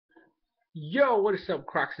Yo, what is up,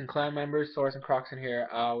 Crockxen clan members? SoresanCrockxen here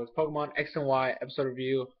with Pokemon X and Y episode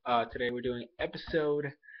review. Today we're doing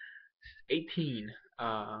episode 18.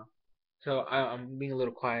 I'm being a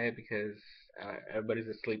little quiet because everybody's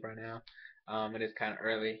asleep right now. It is kind of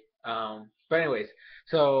early. But anyways,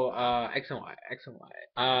 X and Y, X and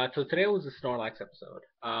Y. So today was the Snorlax episode.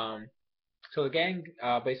 So the gang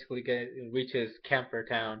basically reaches Camphor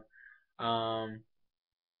Town. Um,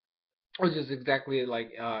 which is exactly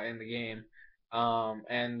like in the game.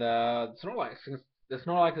 And the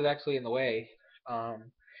Snorlax is actually in the way.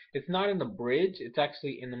 Um, it's not in the bridge. It's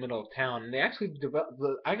actually in the middle of town. And they actually developed.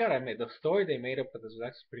 I gotta admit, the story they made up for this was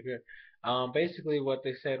actually pretty good. Basically, what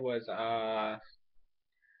they said was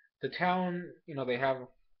the town. They have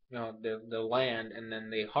the land, and then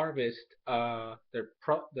they harvest their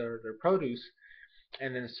produce,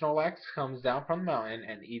 and then Snorlax comes down from the mountain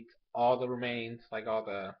and eats all the remains, like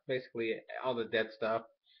basically all the dead stuff.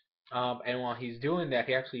 And while he's doing that,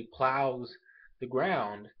 he actually plows the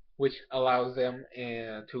ground, which allows them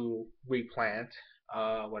to replant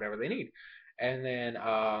whatever they need. And then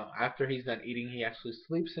after he's done eating, he actually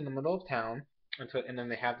sleeps in the middle of town and then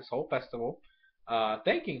they have this whole festival,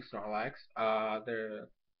 thanking Snorlax. The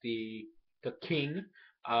the king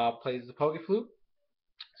plays the Poke Flute.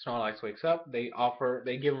 Snorlax wakes up. They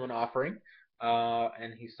give him an offering,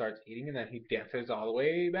 and he starts eating, and then he dances all the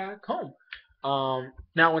way back home.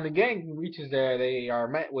 Now, when the gang reaches there, they are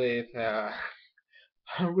met with a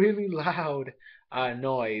really loud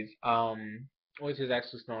noise, which is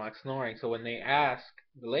actually Snorlax snoring. So when they ask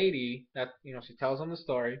the lady, she tells them the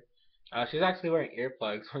story. She's actually wearing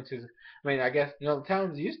earplugs, which is, I mean, I guess the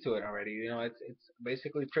town's used to it already. It's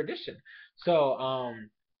basically tradition. So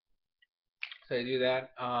so they do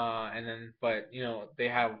that, and then but they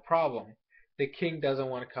have a problem. The king doesn't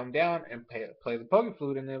want to come down and play the Poke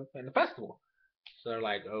Flute in the festival. So they're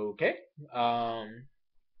like, okay. Um,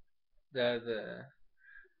 the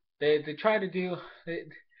they try to do.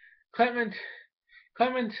 Clement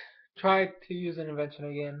Clement tried to use an invention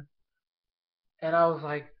again, and I was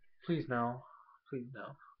like, please no, please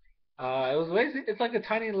no. It was basically it's like a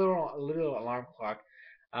tiny little alarm clock,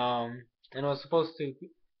 and it was supposed to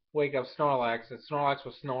wake up Snorlax. And Snorlax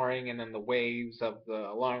was snoring, and then the waves of the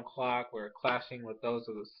alarm clock were clashing with those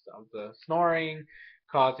of the snoring,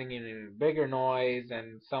 causing an even bigger noise,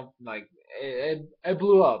 and something like it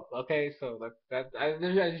blew up. Okay, so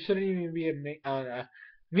I shouldn't even be a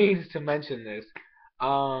means to mention this.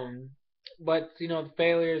 Um, but the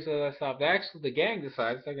failures of that stuff. The gang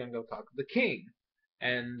decides they're gonna go talk to the king,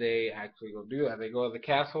 and they actually go do that. They go to the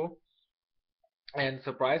castle, and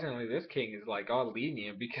surprisingly, this king is like all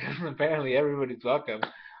lenient because apparently everybody's welcome,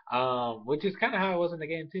 which is kind of how it was in the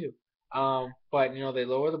game too. But they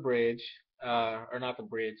lower the bridge, or not the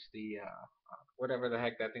bridge, the whatever the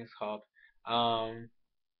heck that thing's called, um,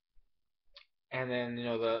 and then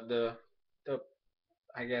the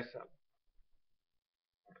I guess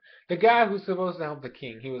the guy who's supposed to help the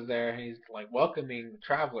king, he was there. He's like welcoming the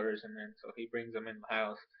travelers, and then so he brings them in the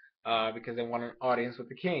house because they want an audience with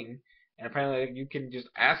the king. And apparently, you can just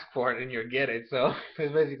ask for it and you'll get it. So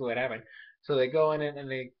that's basically what happened. So they go in and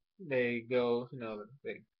they go,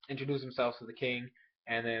 they introduce themselves to the king,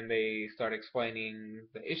 and then they start explaining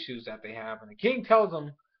the issues that they have. And the king tells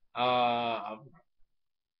them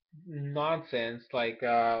nonsense, like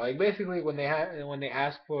basically when they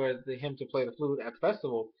ask for him to play the flute at the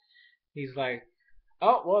festival, he's like,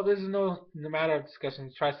 oh well, this is no matter of discussion.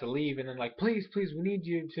 He tries to leave, and then like, please, please, we need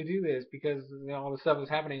you to do this because all the stuff is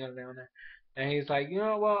happening down there. And he's like,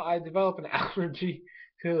 well, I developed an allergy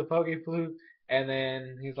to the Poke Flute. And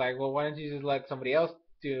then he's like, well, why don't you just let somebody else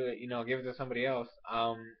do it? Give it to somebody else.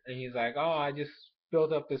 And he's like, oh, I just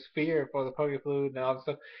built up this fear for the Poke Flute and all this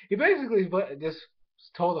stuff. He basically just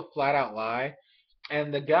told a flat out lie.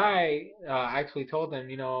 And the guy actually told them,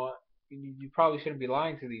 you probably shouldn't be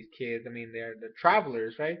lying to these kids. I mean, they're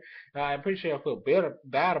travelers, right? I'm pretty sure I feel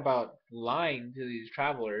bad about lying to these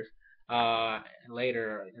travelers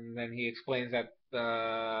later. And then he explains that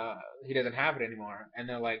he doesn't have it anymore. And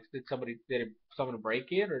they're like, did someone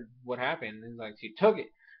break it or what happened? And he's like, she took it.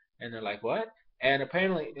 And they're like, what? And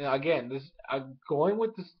apparently, again, this going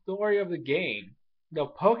with the story of the game, the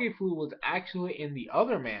Pokeflute was actually in the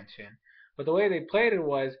other mansion, but the way they played it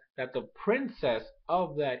was that the princess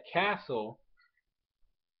of that castle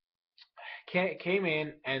came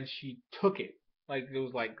in and she took it. Like it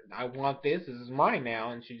was like, I want this. This is mine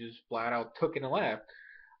now, and she just flat out took it and left.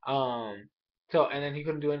 Um, and then he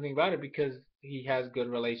couldn't do anything about it because he has good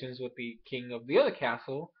relations with the king of the other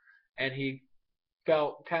castle, and he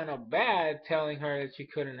felt kind of bad telling her that she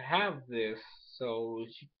couldn't have this, so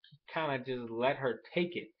she kind of just let her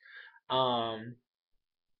take it. Um,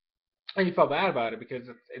 and he felt bad about it because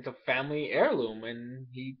it's a family heirloom, and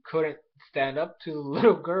he couldn't stand up to the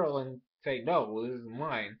little girl and say, "No, well, this is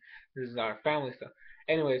mine. This is our family stuff."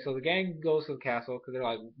 Anyway, so the gang goes to the castle because they're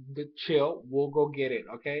like, "Chill, we'll go get it,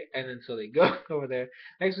 okay?" And then so they go over there.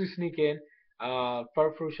 Next, we sneak in.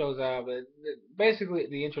 Furfru shows up. Basically,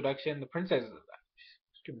 the introduction. The princess is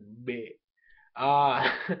too big. Uh,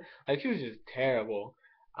 like she was just terrible.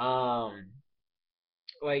 Um,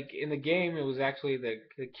 like in the game, it was actually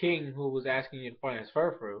the king who was asking you to find his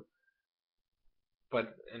furfru,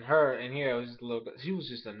 but in here, it was just a little bit. She was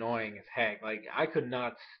just annoying as heck. Like I could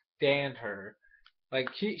not stand her. Like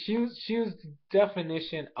she was the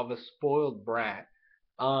definition of a spoiled brat.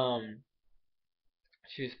 Um,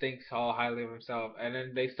 she just thinks all highly of herself, and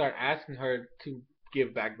then they start asking her to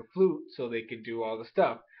give back the flute so they can do all the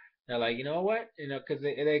stuff. They're like, you know what? You know, because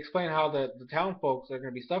they explain how the town folks are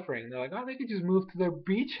gonna be suffering. They're like, oh, they could just move to their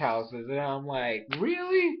beach houses, and I'm like,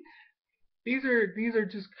 really? These are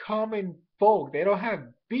just common folk. They don't have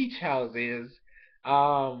beach houses.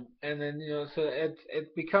 And then so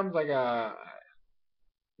it becomes like a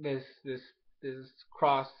this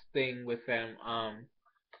cross thing with them.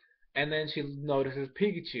 And then she notices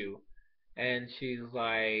Pikachu, and she's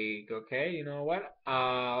like, okay, you know what?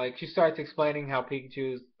 Like she starts explaining how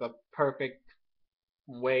Pikachu is the perfect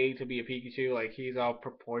way to be a Pikachu. Like he's all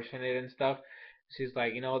proportionate and stuff. She's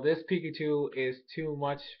like, this Pikachu is too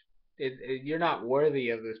much. You're not worthy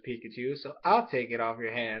of this Pikachu, so I'll take it off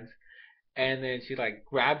your hands. And then she like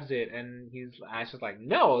grabs it, and Ash is like,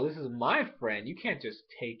 no, this is my friend. You can't just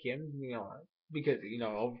take him, because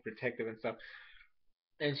overprotective and stuff.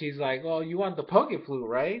 And she's like, well, you want the Poke Flute,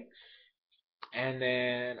 right? And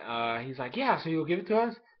then he's like, yeah, so you'll give it to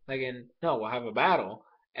us? Like, and no, we'll have a battle.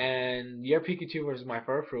 And your Pikachu versus my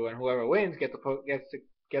Furfrou, and whoever wins gets the Poke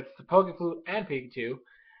Flute and Pikachu.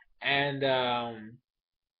 And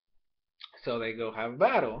so they go have a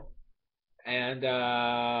battle. And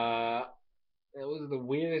it was the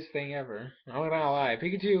weirdest thing ever. I'm not gonna lie.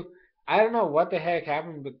 Pikachu, I don't know what the heck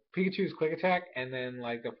happened, but Pikachu's quick attack, and then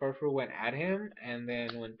like the Furfrou went at him, and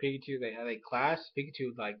then when Pikachu they clashed,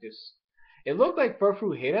 Pikachu like just it looked like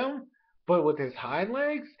Furfrou hit him, but with his hind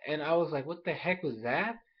legs, and I was like, what the heck was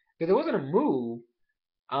that? Because it wasn't a move.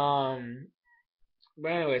 Um, but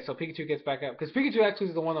anyway, so Pikachu gets back up because Pikachu actually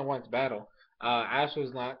is the one that wants battle. Ash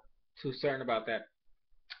was not too certain about that.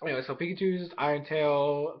 Anyway, so Pikachu uses Iron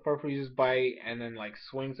Tail, Furfrou uses Bite, and then like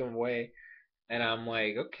swings him away. And I'm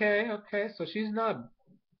like, okay, okay, so she's not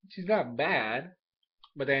bad.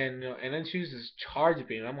 But then and then she uses Charge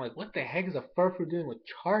Beam. I'm like, what the heck is a Furfrou doing with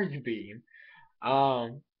Charge Beam?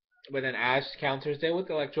 Um, but then Ash counters it with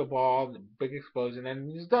Electro Ball, the big explosion, and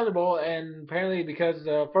uses Thunderbolt. And apparently, because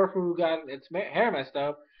Furfrou got its hair messed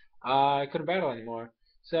up, I couldn't battle anymore.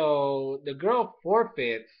 So the girl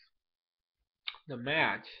forfeits the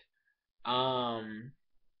match. Um,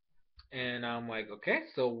 And I'm like, okay,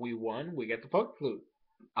 so we won. We get the poke flute.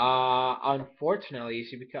 Unfortunately,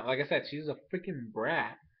 she become like I said, she's a freaking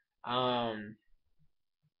brat. Um,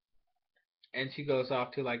 and she goes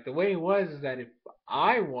off to like the way it was is that if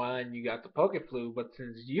I won, you got the poke flute, but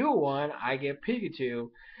since you won, I get Pikachu,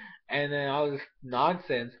 and then all this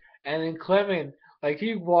nonsense. And then Clement, like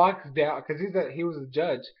he walks down because he was a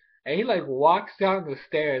judge, and he like walks down the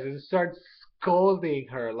stairs and starts scolding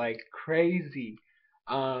her like crazy.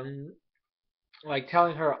 Um, like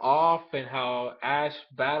telling her off and how Ash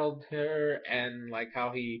battled her and like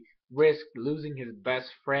how he risked losing his best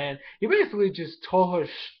friend. He basically just told her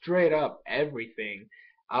straight up everything.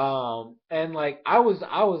 And like I was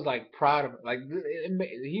like proud of him. Like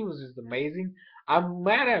he was just amazing. I'm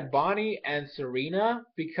mad at Bonnie and Serena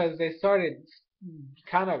because they started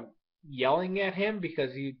kind of yelling at him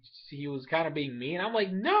because he was kind of being mean. I'm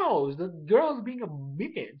like, no, the girl's being a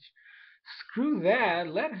bitch. Screw that.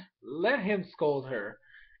 Let him scold her.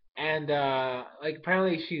 And like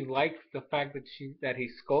apparently she liked the fact that he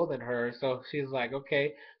scolded her, so she's like,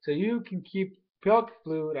 okay, so you can keep Pilk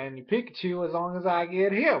Flute and Pikachu as long as I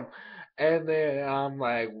get him. And then I'm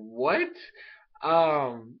like, what?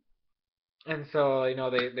 Um, and so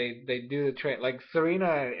they do the trade like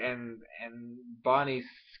Serena and Bonnie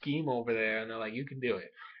scheme over there, and they're like, you can do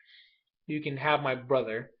it, you can have my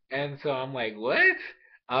brother. And so I'm like, what?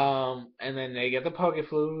 And then they get the Poke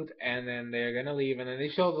Flute, and then they're gonna leave, and then they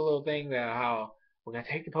show the little thing that how we're gonna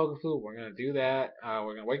take the Poke Flute, we're gonna do that,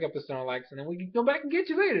 we're gonna wake up the Snorlax, and then we can go back and get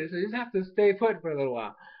you later. So you just have to stay put for a little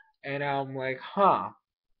while. And I'm like, huh,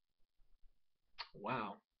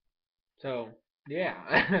 wow. So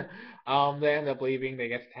yeah, they end up leaving. They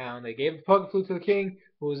get to town. They gave the Poke Flute to the king,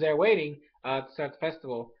 who was there waiting to start the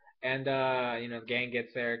festival. and the gang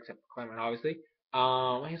gets there except for Clement, obviously.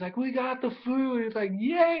 He's like, we got the flute. He's like,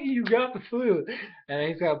 yay, you got the flute. And then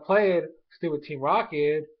he's gonna play it. Stupid Team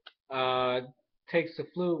Rocket uh takes the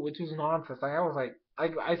flute, which was nonsense. Like I was like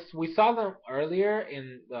we saw them earlier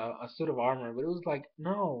in a suit of armor, but it was like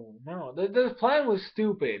no, the plan was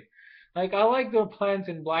stupid. Like I like their plans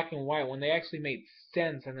in black and white when they actually made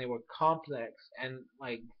sense and they were complex and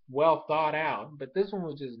like well thought out. But this one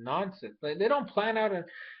was just nonsense. Like they don't plan out, and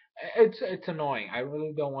it's annoying. I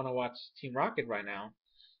really don't want to watch Team Rocket right now.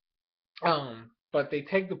 But they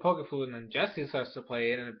take the Poke Flute and then Jesse starts to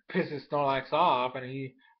play it and it pisses Snorlax off and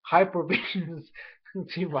he hyper beams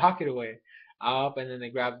Team Rocket away. And then they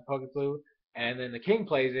grab the Poke Flute and then the King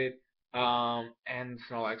plays it. And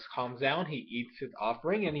Snorlax calms down. He eats his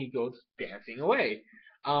offering and he goes dancing away.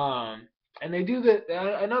 And they do the.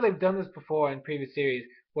 I know they've done this before in previous series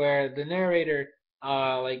where the narrator,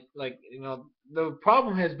 the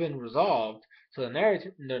problem has been resolved, so the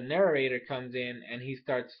narrator comes in and he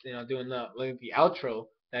starts, doing the outro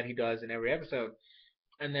that he does in every episode.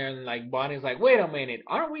 And then like Bonnie's like, wait a minute,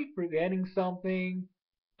 aren't we forgetting something?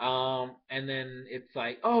 And then it's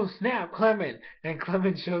like, oh snap, Clement, and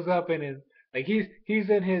Clement shows up in his he's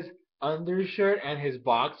in his undershirt and his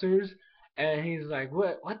boxers, and he's like,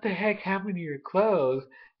 what the heck happened to your clothes?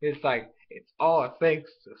 It's like it's all thanks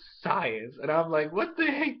to science, and I'm like, what the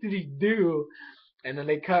heck did he do? And then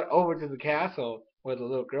they cut over to the castle where the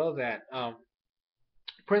little girl's at.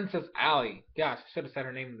 Princess Allie. Gosh, I should have said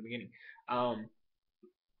her name in the beginning. Um,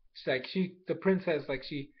 she's like the princess, like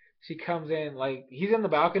she comes in, like he's in the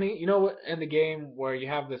balcony. You know what? In the game where you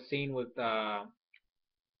have the scene with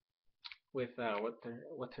what's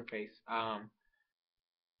her face?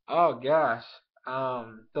 Oh gosh.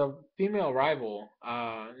 The female rival.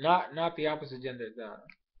 Not the opposite gender.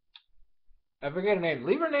 I forget her name.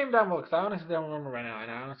 Leave her name down below because I honestly don't remember right now,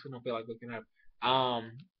 and I honestly don't feel like looking it up.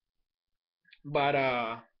 But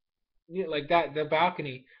like that the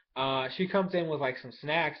balcony. She comes in with like some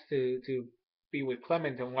snacks to be with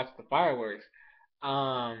Clement and watch the fireworks.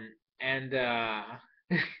 Um, and I'm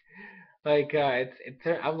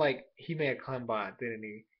like he made a Clembot, didn't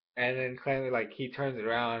he? And then Clement like he turns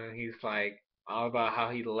around and he's like all about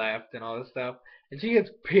how he left and all this stuff. And she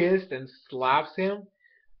gets pissed and slaps him.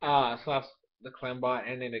 Slaps the Clembot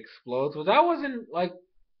and it explodes. Well, that wasn't like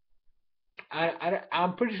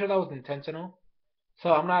I'm pretty sure that was intentional.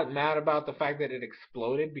 So I'm not mad about the fact that it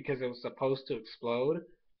exploded because it was supposed to explode.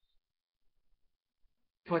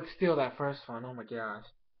 But still, that first one, oh my gosh.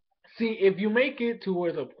 See, if you make it to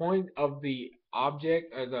where the point of the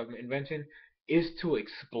object or the invention is to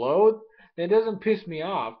explode, then it doesn't piss me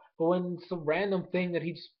off. But when some random thing that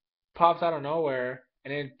he just pops out of nowhere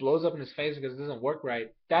and it blows up in his face because it doesn't work right,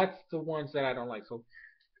 that's the ones that I don't like. So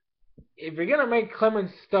if you're gonna make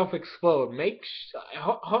Clement's stuff explode,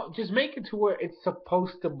 just make it to where it's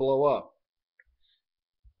supposed to blow up.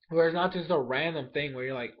 Where it's not just a random thing where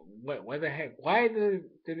you're like, what the heck? Why did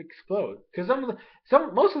it explode? Because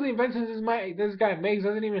most of the inventions this guy makes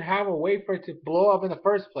doesn't even have a way for it to blow up in the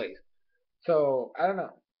first place. So I don't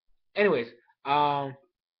know. Anyways, but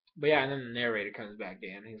yeah, and then the narrator comes back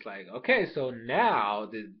in. He's like, okay, so now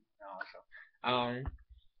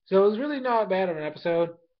so it was really not bad of an episode.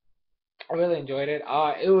 I really enjoyed it.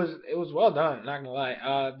 It was well done. Not gonna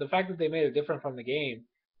lie. The fact that they made it different from the game,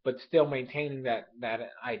 but still maintaining that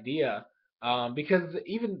idea. Because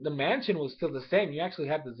even the mansion was still the same. You actually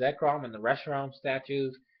had the Zekrom and the Reshiram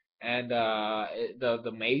statues, and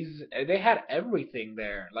the maze. They had everything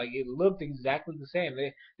there. Like it looked exactly the same.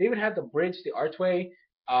 They even had the bridge, the archway,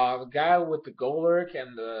 the guy with the Golurk,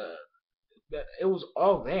 and it was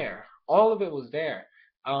all there. All of it was there.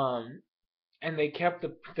 Um, and they kept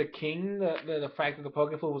the king, the fact that the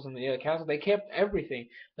Pokeflute was in the castle. They kept everything.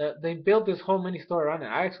 They built this whole mini story around it.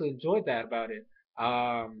 I actually enjoyed that about it.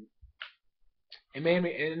 It made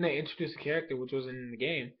me, and they introduced a character which was in the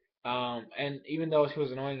game. And even though she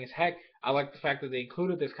was annoying as heck, I like the fact that they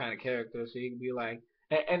included this kind of character, so you can be like,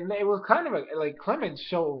 and it was kind of like Clement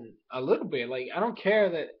showed a little bit. Like I don't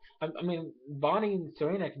care that I mean Bonnie and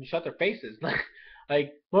Serena can shut their faces.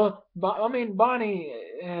 Well, I mean Bonnie.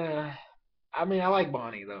 I mean, I like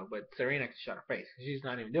Bonnie though, but Serena can shut her face. She's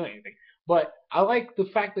not even doing anything. But I like the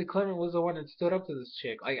fact that Clement was the one that stood up to this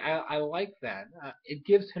chick. Like I like that. It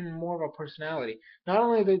gives him more of a personality. Not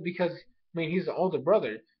only because I mean he's the older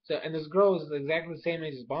brother, so and this girl is exactly the same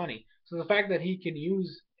age as Bonnie. So the fact that he can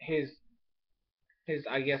use his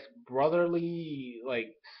I guess brotherly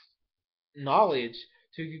like knowledge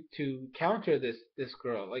to counter this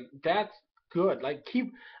girl. Like that's good. Like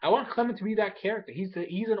I want Clement to be that character. He's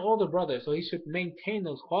an older brother, so he should maintain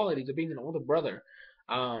those qualities of being an older brother.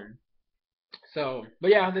 Um,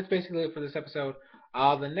 but yeah, that's basically it for this episode.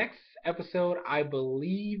 The next episode, I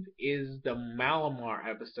believe, is the Malamar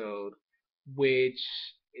episode, which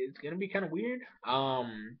is gonna be kind of weird. I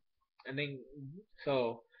think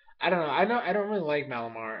so. I don't know. I don't really like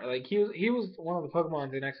Malamar. Like he was one of the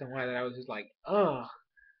Pokemons in X and Y that I was just like, ugh.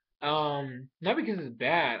 Not because it's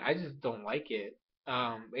bad. I just don't like it.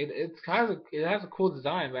 It has a cool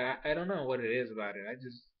design, but I don't know what it is about it. I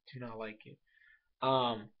just do not like it.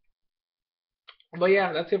 Um, but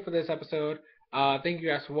yeah, that's it for this episode. Thank you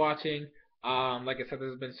guys for watching. Like I said,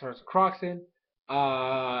 this has been SoresanCrockxen.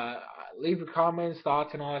 Uh, leave your comments,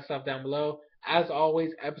 thoughts, and all that stuff down below. As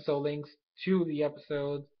always, episode links to the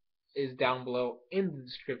episodes is down below in the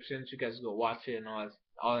description, so you guys go watch it and all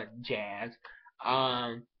that jazz.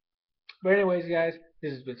 Um, but anyways, guys,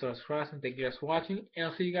 this has been SoresanCrockxen. Thank you guys for watching, and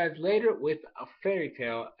I'll see you guys later with a fairy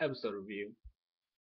tale episode review.